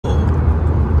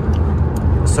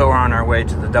So we're on our way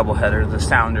to the doubleheader, the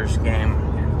Sounders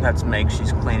game. That's Meg.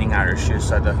 She's cleaning out her shoes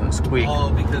so it doesn't squeak. Oh,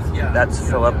 because, yeah. That's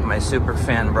Philip, my super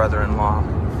fan brother-in-law.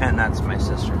 And that's my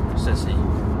sister, Sissy.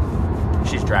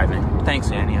 She's driving.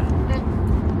 Thanks, Anya.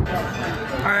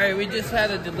 Alright, we just had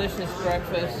a delicious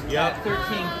breakfast. Yep.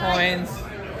 13 coins.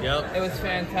 Yep. It was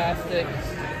fantastic.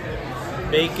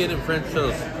 Bacon and French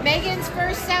toast. Megan's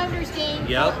first Sounders game.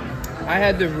 Yep. I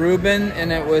had the Reuben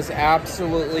and it was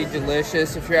absolutely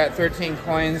delicious. If you're at 13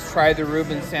 coins, try the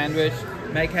Reuben sandwich.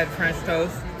 Meg had French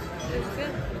toast. It was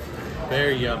good.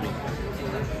 Very yummy.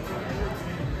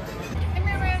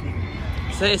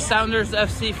 Say Sounders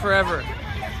FC forever.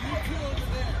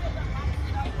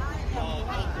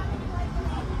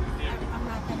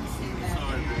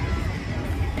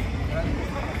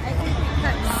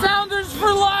 Sounders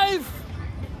for life!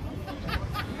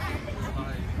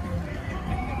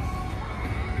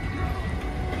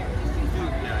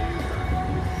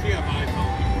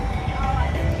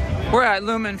 We're at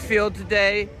LUMEN Field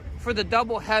today for the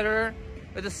doubleheader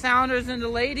with the Sounders and the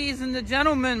ladies and the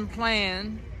gentlemen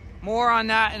playing. More on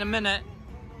that in a minute.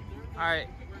 All right.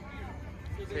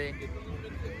 See.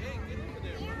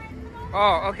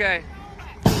 Oh, okay.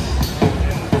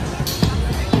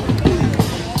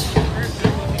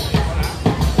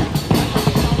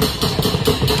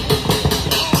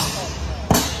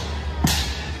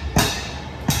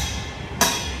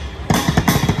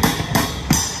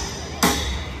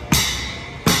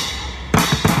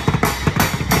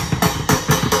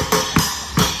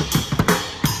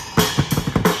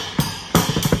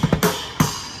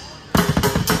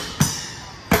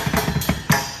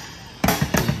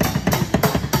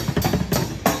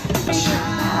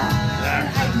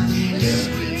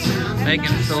 Meg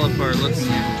and Philip are looking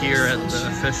at gear at the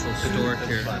official store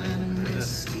here.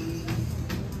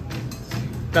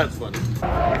 That's funny.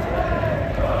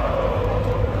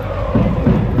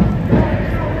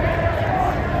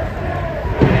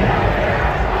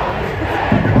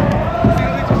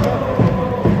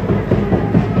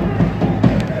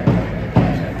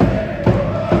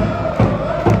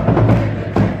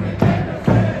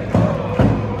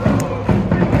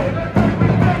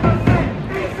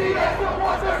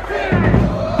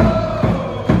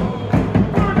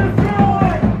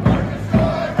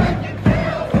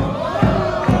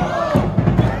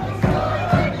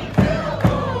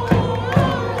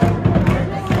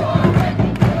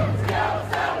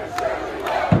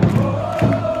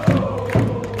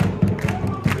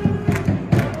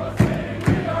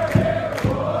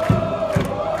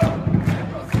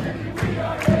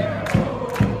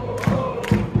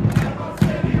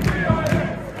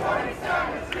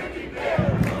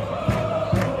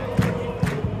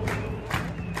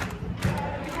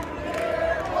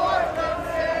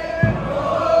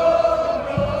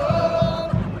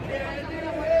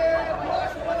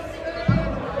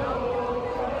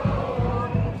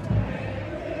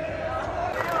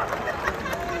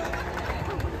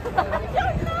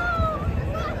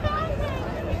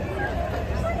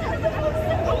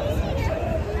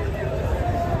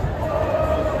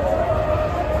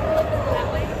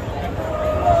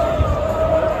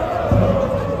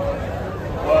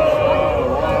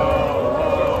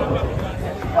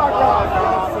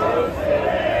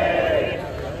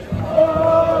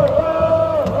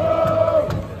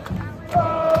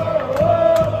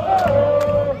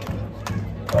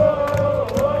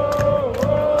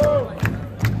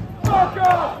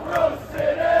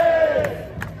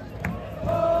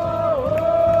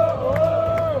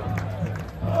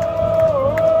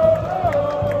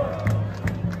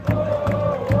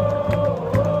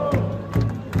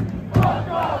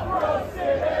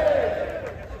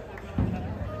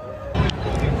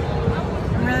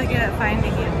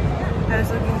 Finding you. I was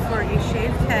looking for a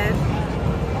shaved head,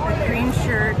 a green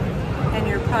shirt, and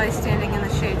you're probably standing in the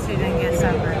shade so you didn't get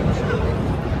sunburned.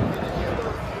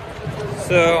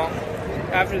 So,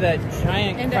 after that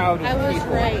giant crowd of I was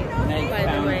people, right, Meg by the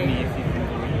found way. me, if you can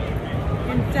believe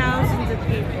And thousands of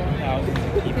people. it. Thousands of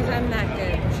people. Because I'm that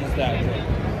good. She's that good.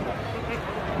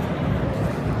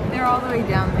 They're all the way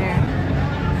down there.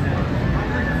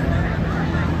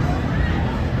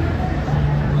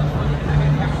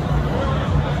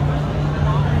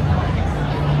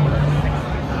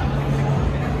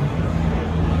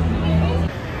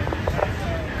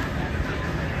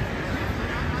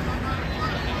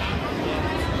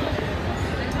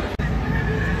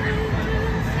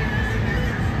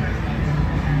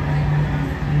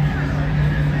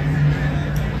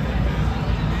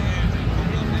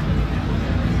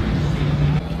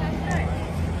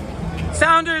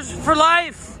 Sounders for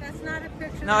life! That's not a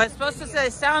picture. No, it's supposed to say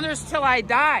Sounders till I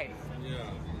die. Yeah.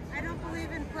 I don't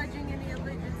believe in pledging any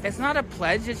allegiance It's not a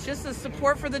pledge, it's just a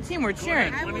support for the team. We're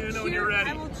cheering. I Let me will know when you're cheer. ready.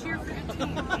 I will cheer for the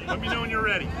team. Let me know when you're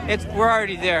ready. We're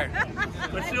already there.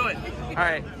 Let's do it. All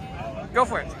right, go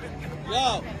for it.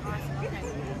 Yo!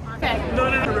 No,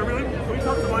 remember? Can we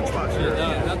talk to Lunchbox here?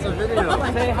 That's a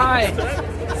video. Say hi.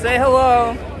 Say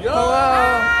hello. Yo.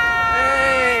 Hello.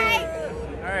 Hey.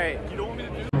 All right. You don't want me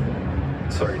to do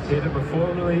Sorry, here to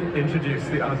formally introduce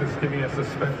the artist giving us a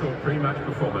special pre-match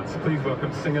performance. Please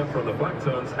welcome singer from the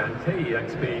Blacktones and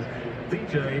KEXP,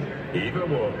 DJ Eva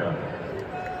Walker.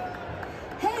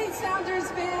 Hey Sounders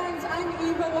fans, I'm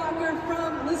Eva Walker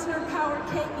from Listener Power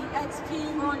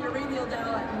KEXP. We're on your radio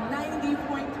dial at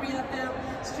 90.3 FM,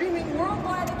 streaming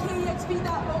worldwide at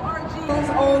KEXP.org. His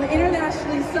own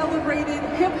internationally celebrated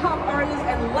hip-hop artist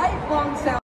and lifelong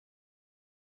sound.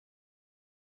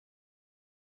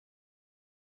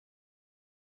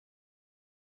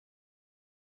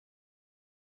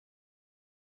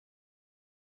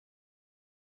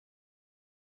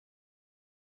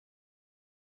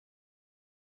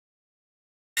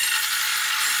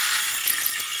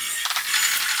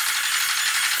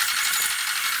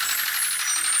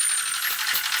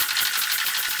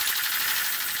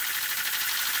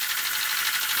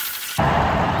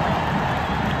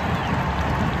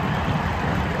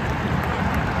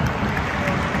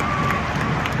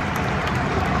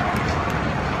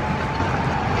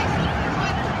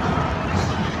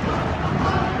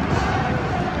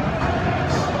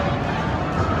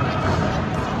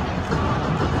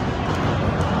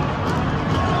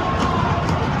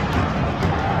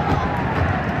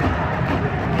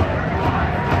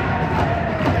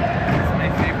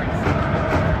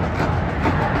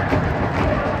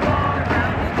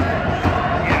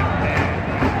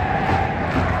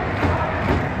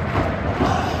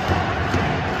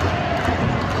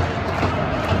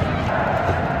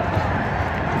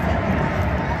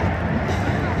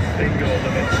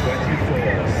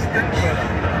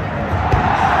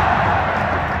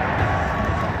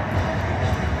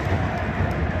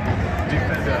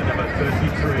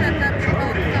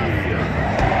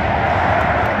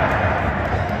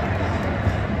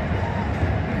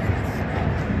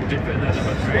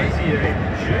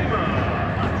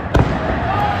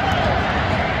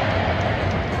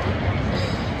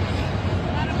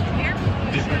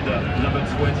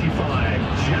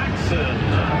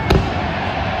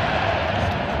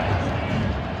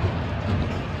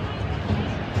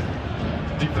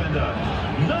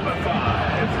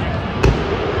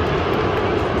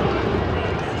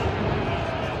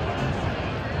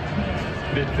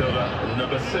 Midfielder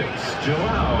number 6,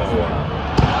 Joao.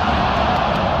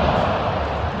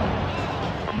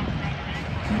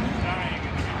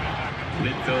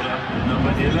 Midfielder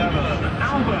number 11,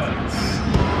 Albert.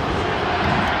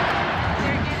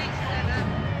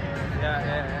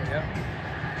 Yeah.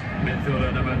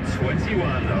 Midfielder number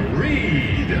 21,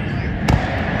 Reed.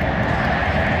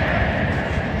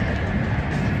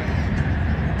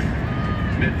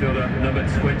 Midfielder number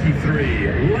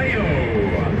 23, Leo.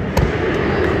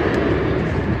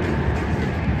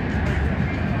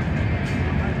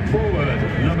 Forward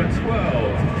number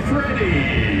 12,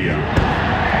 Freddie.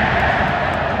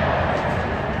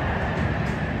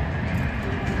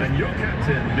 And your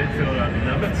captain, midfielder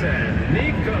number 10,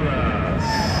 Nicholas.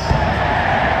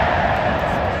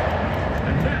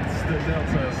 And that's the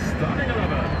Delta starting 11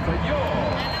 for your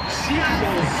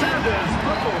Seattle Sounders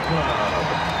Football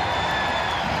Club.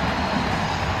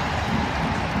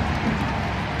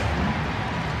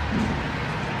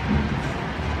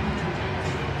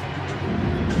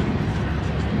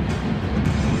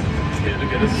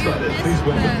 Get us started. Please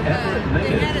welcome Everett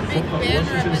Native, former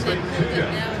Washington State Cougar,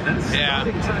 and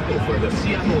starting tackle for the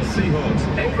Seattle Seahawks,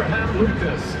 Abraham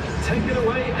Lucas. Take it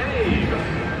away, Abe.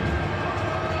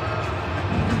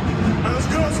 Let's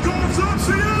go,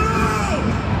 Seattle!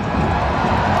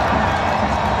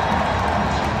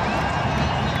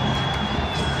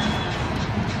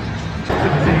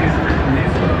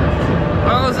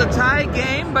 Well, it was a tie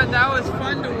game, but that was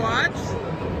fun to watch.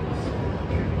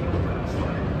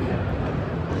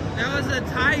 That was a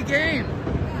tie game,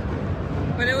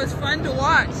 but it was fun to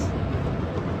watch.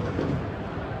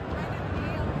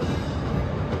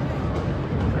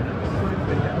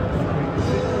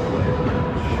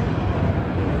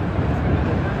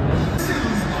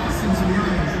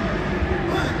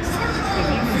 If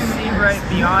you can see right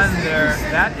beyond there,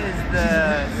 that is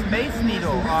the Space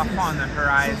Needle off on the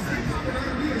horizon.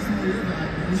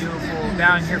 Beautiful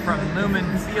down here from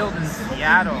LUMEN Field in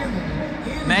Seattle.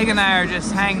 Meg and I are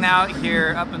just hanging out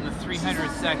here up in the 300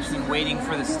 section waiting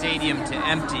for the stadium to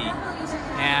empty.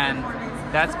 And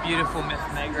that's beautiful Miss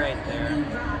Meg right there.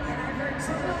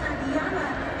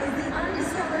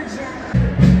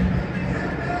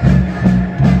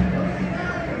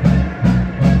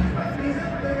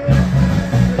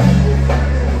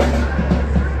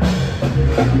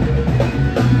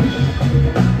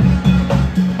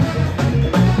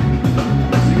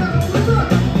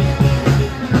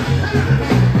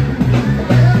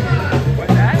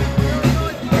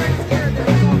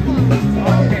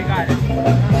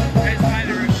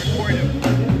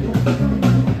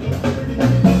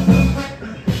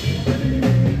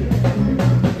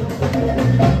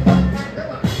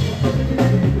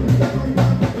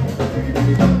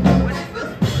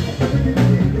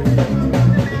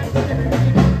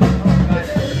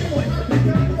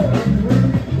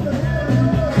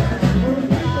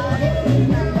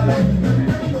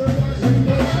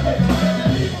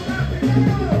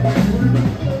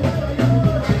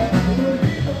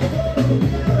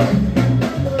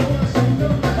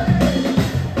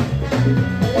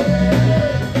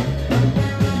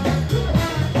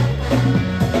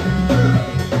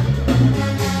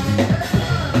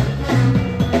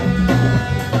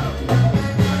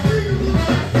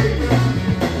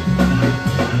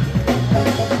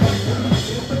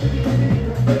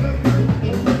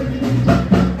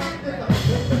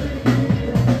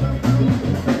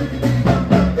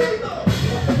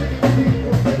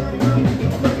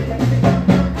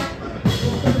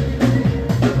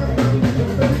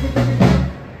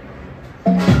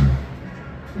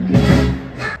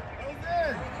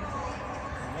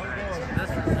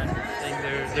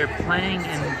 They're playing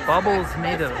in bubbles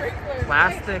made of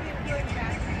plastic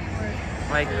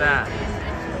like that.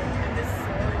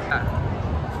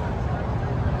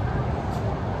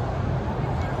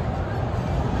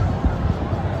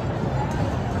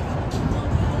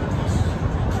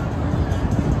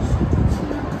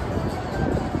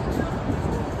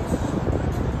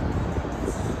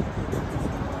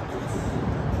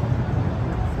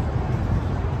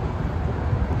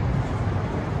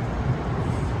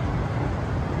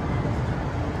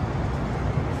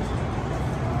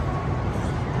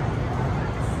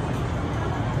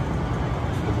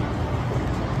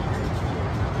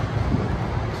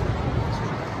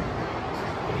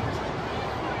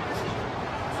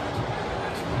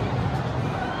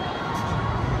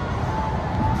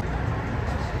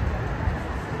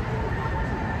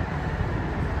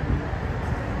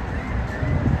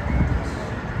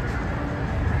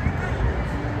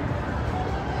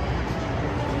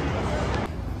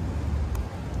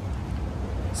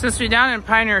 Since we're down in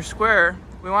Pioneer Square,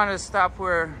 we wanted to stop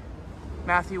where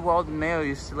Matthew Walden Mayo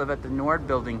used to live at the Nord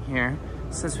building here,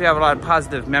 since we have a lot of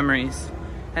positive memories.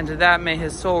 And to that, may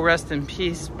his soul rest in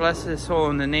peace. Bless his soul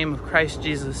in the name of Christ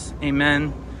Jesus.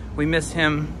 Amen. We miss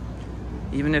him,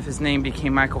 even if his name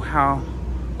became Michael Howe,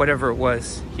 whatever it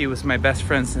was. He was my best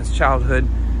friend since childhood.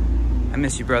 I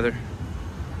miss you, brother.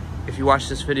 If you watch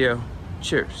this video,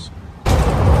 cheers.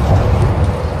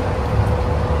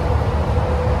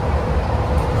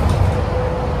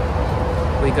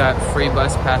 We got free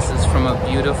bus passes from a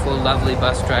beautiful, lovely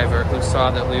bus driver who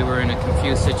saw that we were in a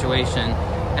confused situation.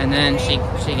 And then she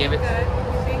gave it...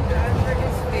 Thank God for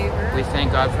his favor. We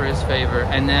thank God for his favor.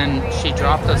 And then she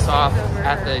dropped us off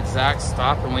at the exact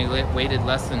stop, and we waited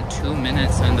less than 2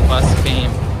 minutes and the bus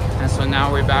came. And so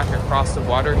now we're back across the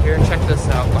water here. Check this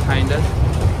out behind us.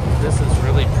 This is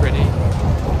really pretty.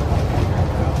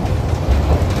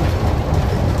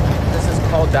 This is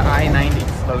called the I-90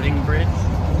 floating bridge.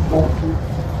 You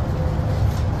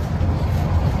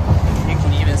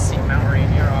can even see Mount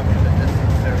Rainier off